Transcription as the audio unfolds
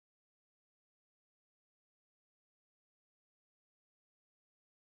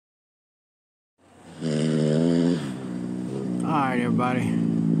Alright everybody,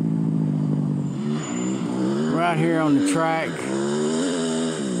 we're out here on the track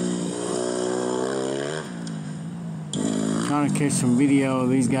trying to catch some video of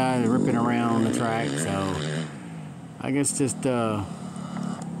these guys ripping around on the track, so I guess just I'll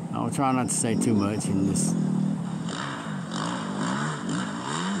try not to say too much and just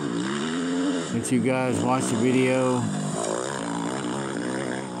let you guys watch the video.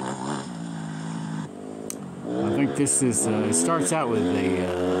 I think this is, it starts out with I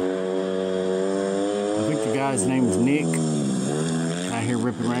think the guy's name is Nick, out here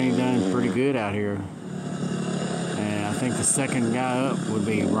ripping around. He's done pretty good out here. And I think the second guy up would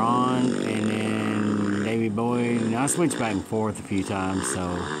be Ron, and then Davey Boyd. And I switch back and forth a few times,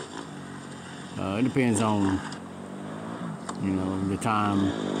 so it depends on, you know, the time,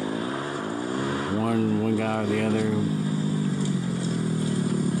 one guy or the other.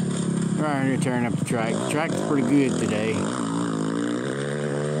 Right here, turning up the track. The track is pretty good today. It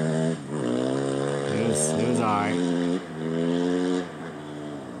was alright.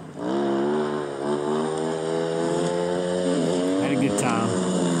 Had a good time.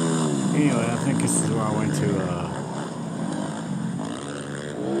 Anyway, I think this is where I went to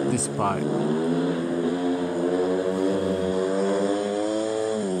this spot.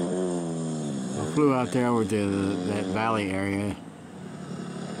 I flew out there over to that valley area.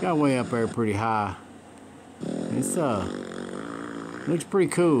 Got way up there pretty high. It's looks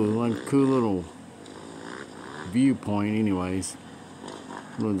pretty cool, like a cool little viewpoint anyways.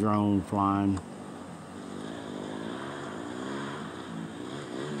 Little drone flying.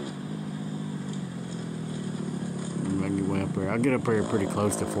 I get way up there. I'll get up there pretty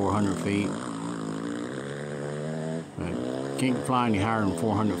close to 400 feet. But can't fly any higher than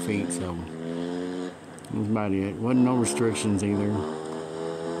 400 feet, so that's about it. Wasn't no restrictions either.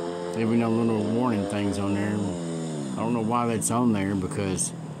 There be no little warning things on there. I don't know why that's on there,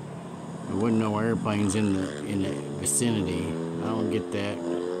 because there wasn't no airplanes in the vicinity. I don't get that.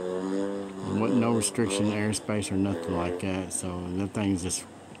 There wasn't no restriction airspace or nothing like that. So that thing's just,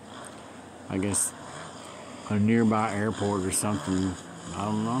 I guess, a nearby airport or something. I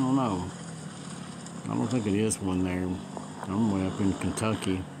don't know. I don't think it is one there. I'm way up in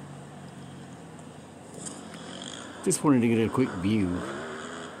Kentucky. Just wanted to get a quick view.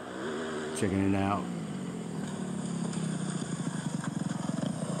 Checking it out.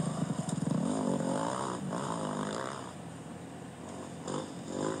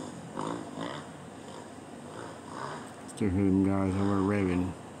 Still hear them guys over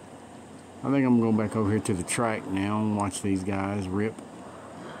revving. I think I'm going back over here to the track now and watch these guys rip.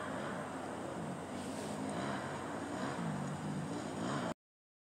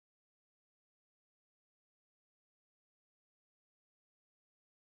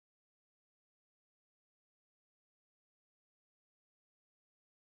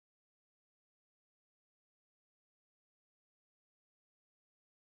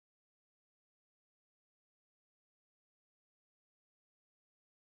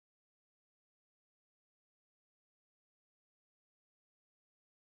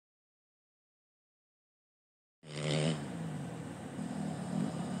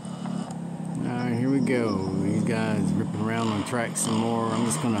 Alright, here we go. These guys ripping around on the track some more. I'm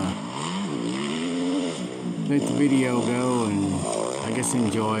just gonna let the video go and I guess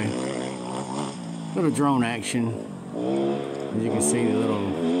enjoy a little drone action. As you can see, the little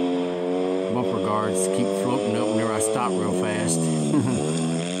bumper guards keep floating up whenever I stop real fast.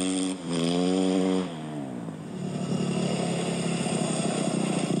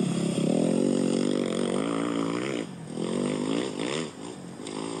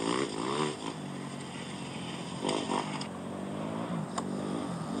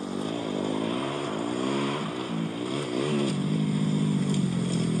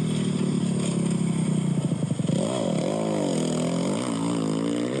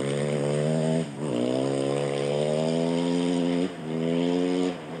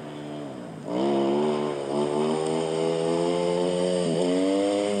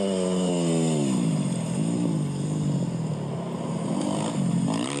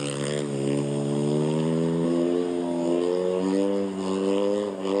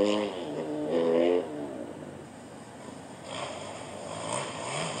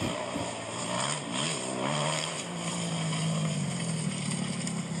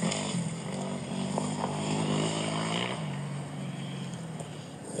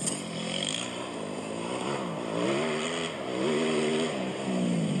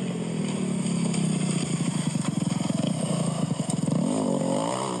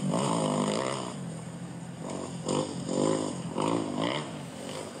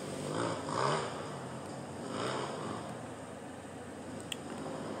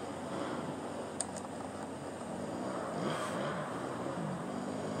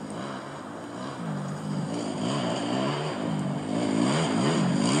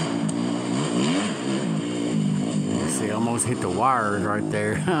 almost hit the wires right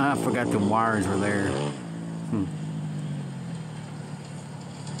there. I forgot the wires were there.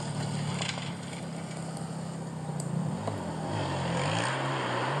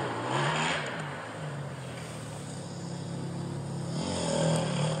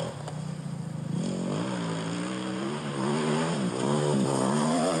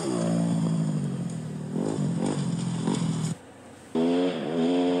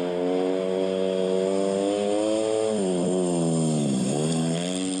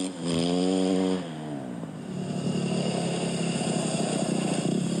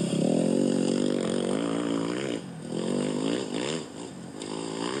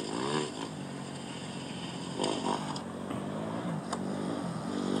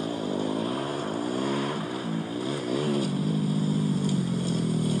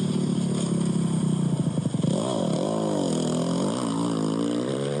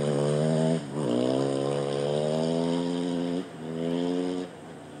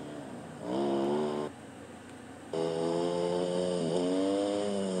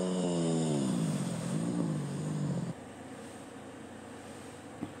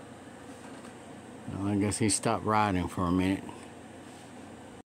 I guess he stopped riding for a minute.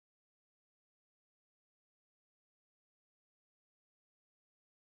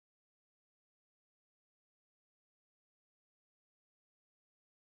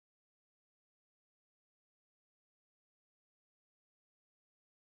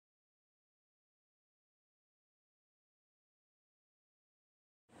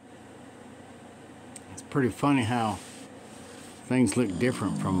 It's pretty funny how things look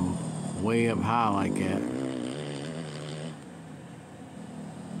different from way up high like that.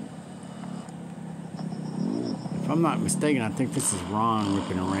 If I'm not mistaken, I think this is Ron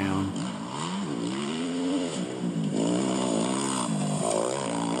ripping around.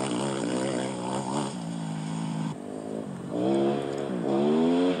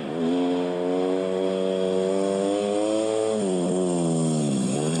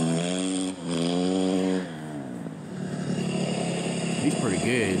 He's pretty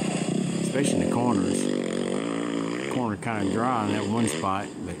good, especially in the corners. The corner kind of dry in that one spot,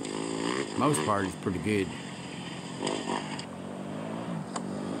 but most part is pretty good.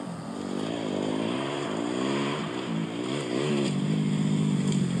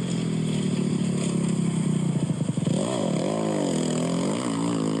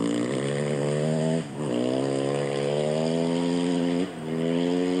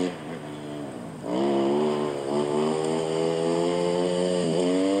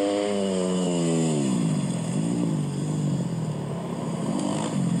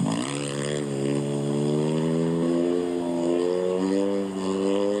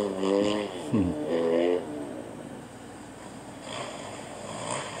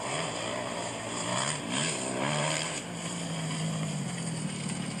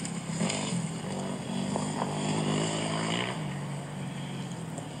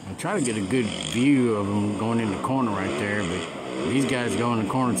 Try to get a good view of them going in the corner right there, but these guys go in the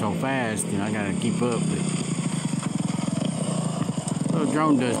corner so fast, and I gotta keep up. But the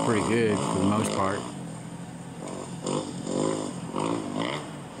drone does pretty good for the most part.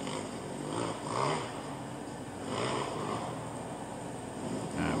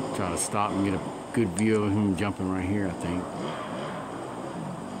 I'm trying to stop and get a good view of him jumping right here, I think.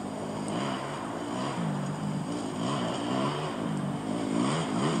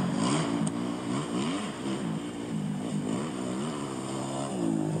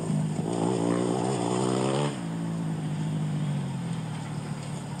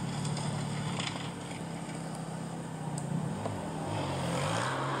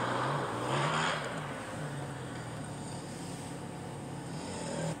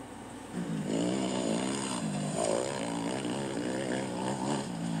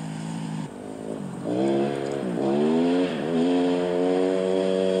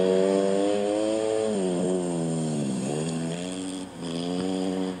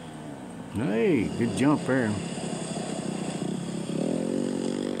 Hey, good jump there.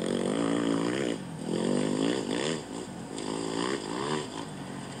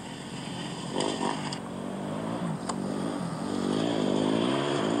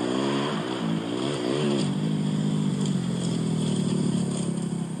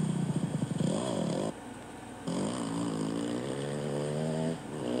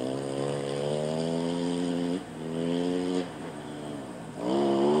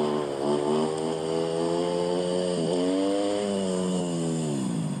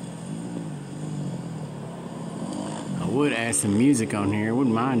 Would add some music on here.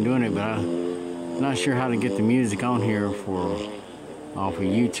 Wouldn't mind doing it, but I'm not sure how to get the music on here for off of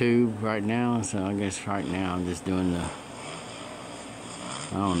YouTube right now. So I guess right now I'm just doing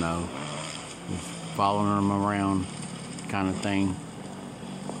I don't know. Just following them around kind of thing.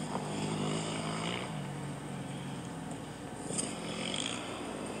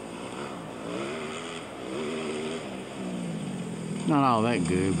 Not all that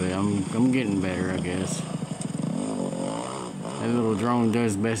good, but I'm getting better, I guess. That little drone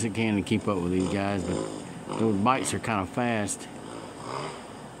does the best it can to keep up with these guys, but those bites are kind of fast.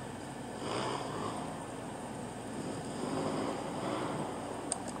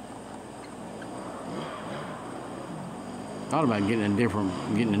 Thought about getting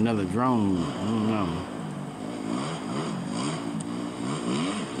another drone. I don't know.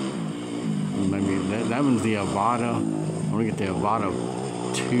 Maybe that one's the Avata. I want to get the Avata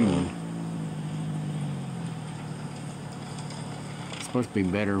 2. It's supposed to be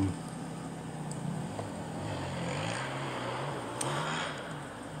better.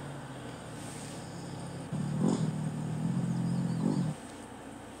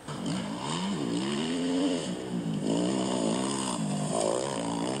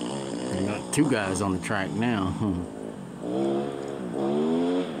 I got 2 guys on the track now.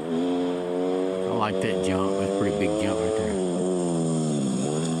 I like that jump. That's a pretty big jump right there.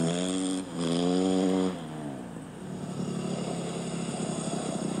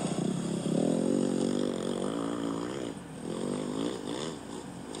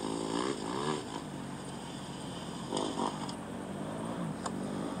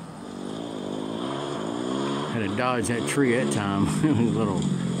 Had to dodge that tree that time. It was a little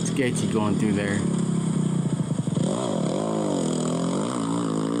sketchy going through there.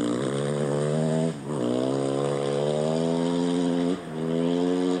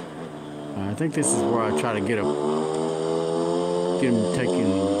 I think this is where I try to get him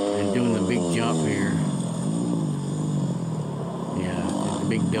taking and doing the big jump here. Yeah, the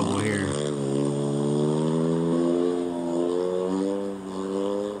big double here.